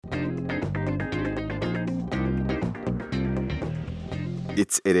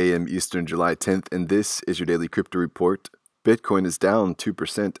It's 8 a.m. Eastern, July 10th, and this is your daily crypto report. Bitcoin is down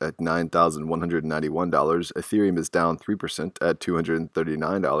 2% at $9,191, Ethereum is down 3% at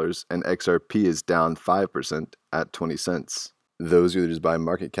 $239, and XRP is down 5% at 20 cents. Those leaders by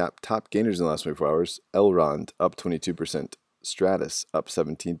market cap, top gainers in the last 24 hours: Elrond up 22%, Stratus up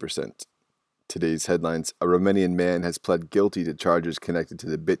 17%. Today's headlines: a Romanian man has pled guilty to charges connected to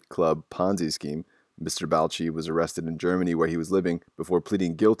the BitClub Ponzi scheme. Mr. Balci was arrested in Germany where he was living before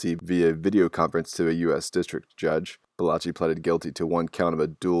pleading guilty via video conference to a U.S. district judge. Balci pleaded guilty to one count of a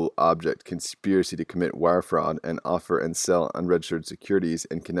dual object conspiracy to commit wire fraud and offer and sell unregistered securities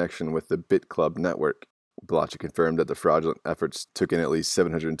in connection with the BitClub network. Balci confirmed that the fraudulent efforts took in at least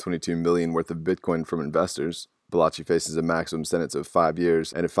 $722 million worth of Bitcoin from investors. Balci faces a maximum sentence of 5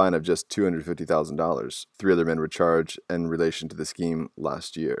 years and a fine of just $250,000. 3 other men were charged in relation to the scheme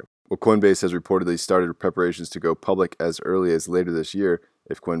last year. Well, Coinbase has reportedly started preparations to go public as early as later this year.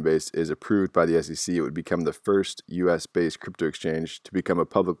 If Coinbase is approved by the SEC, it would become the first U.S.-based crypto exchange to become a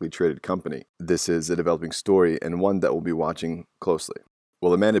publicly traded company. This is a developing story and one that we'll be watching closely.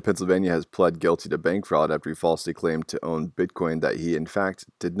 Well, a man in Pennsylvania has pled guilty to bank fraud after he falsely claimed to own Bitcoin that he, in fact,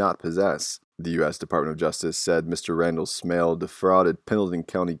 did not possess. The U.S. Department of Justice said Mr. Randall Smale defrauded Pendleton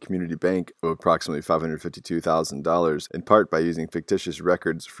County Community Bank of approximately $552,000, in part by using fictitious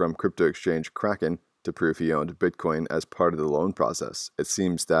records from crypto exchange Kraken to prove he owned Bitcoin as part of the loan process. It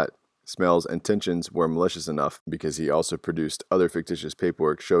seems that Smale's intentions were malicious enough because he also produced other fictitious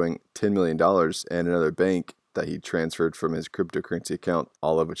paperwork showing $10 million and another bank that he transferred from his cryptocurrency account,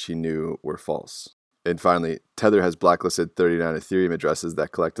 all of which he knew were false. And finally, Tether has blacklisted 39 Ethereum addresses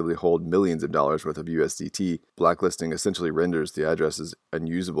that collectively hold millions of dollars worth of USDT. Blacklisting essentially renders the addresses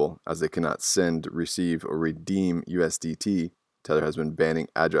unusable as they cannot send, receive, or redeem USDT. Tether has been banning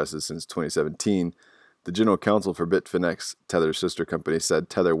addresses since 2017. The general counsel for Bitfinex, Tether's sister company, said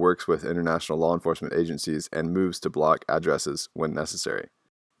Tether works with international law enforcement agencies and moves to block addresses when necessary.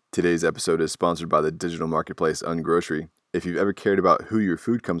 Today's episode is sponsored by the digital marketplace Ungrocery. If you've ever cared about who your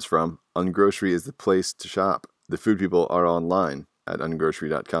food comes from, Ungrocery is the place to shop. The food people are online at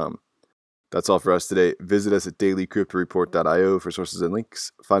ungrocery.com. That's all for us today. Visit us at dailycryptoreport.io for sources and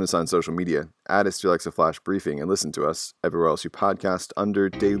links. Find us on social media. Add us to your Alexa Flash Briefing and listen to us everywhere else you podcast under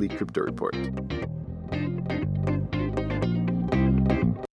Daily Crypto Report.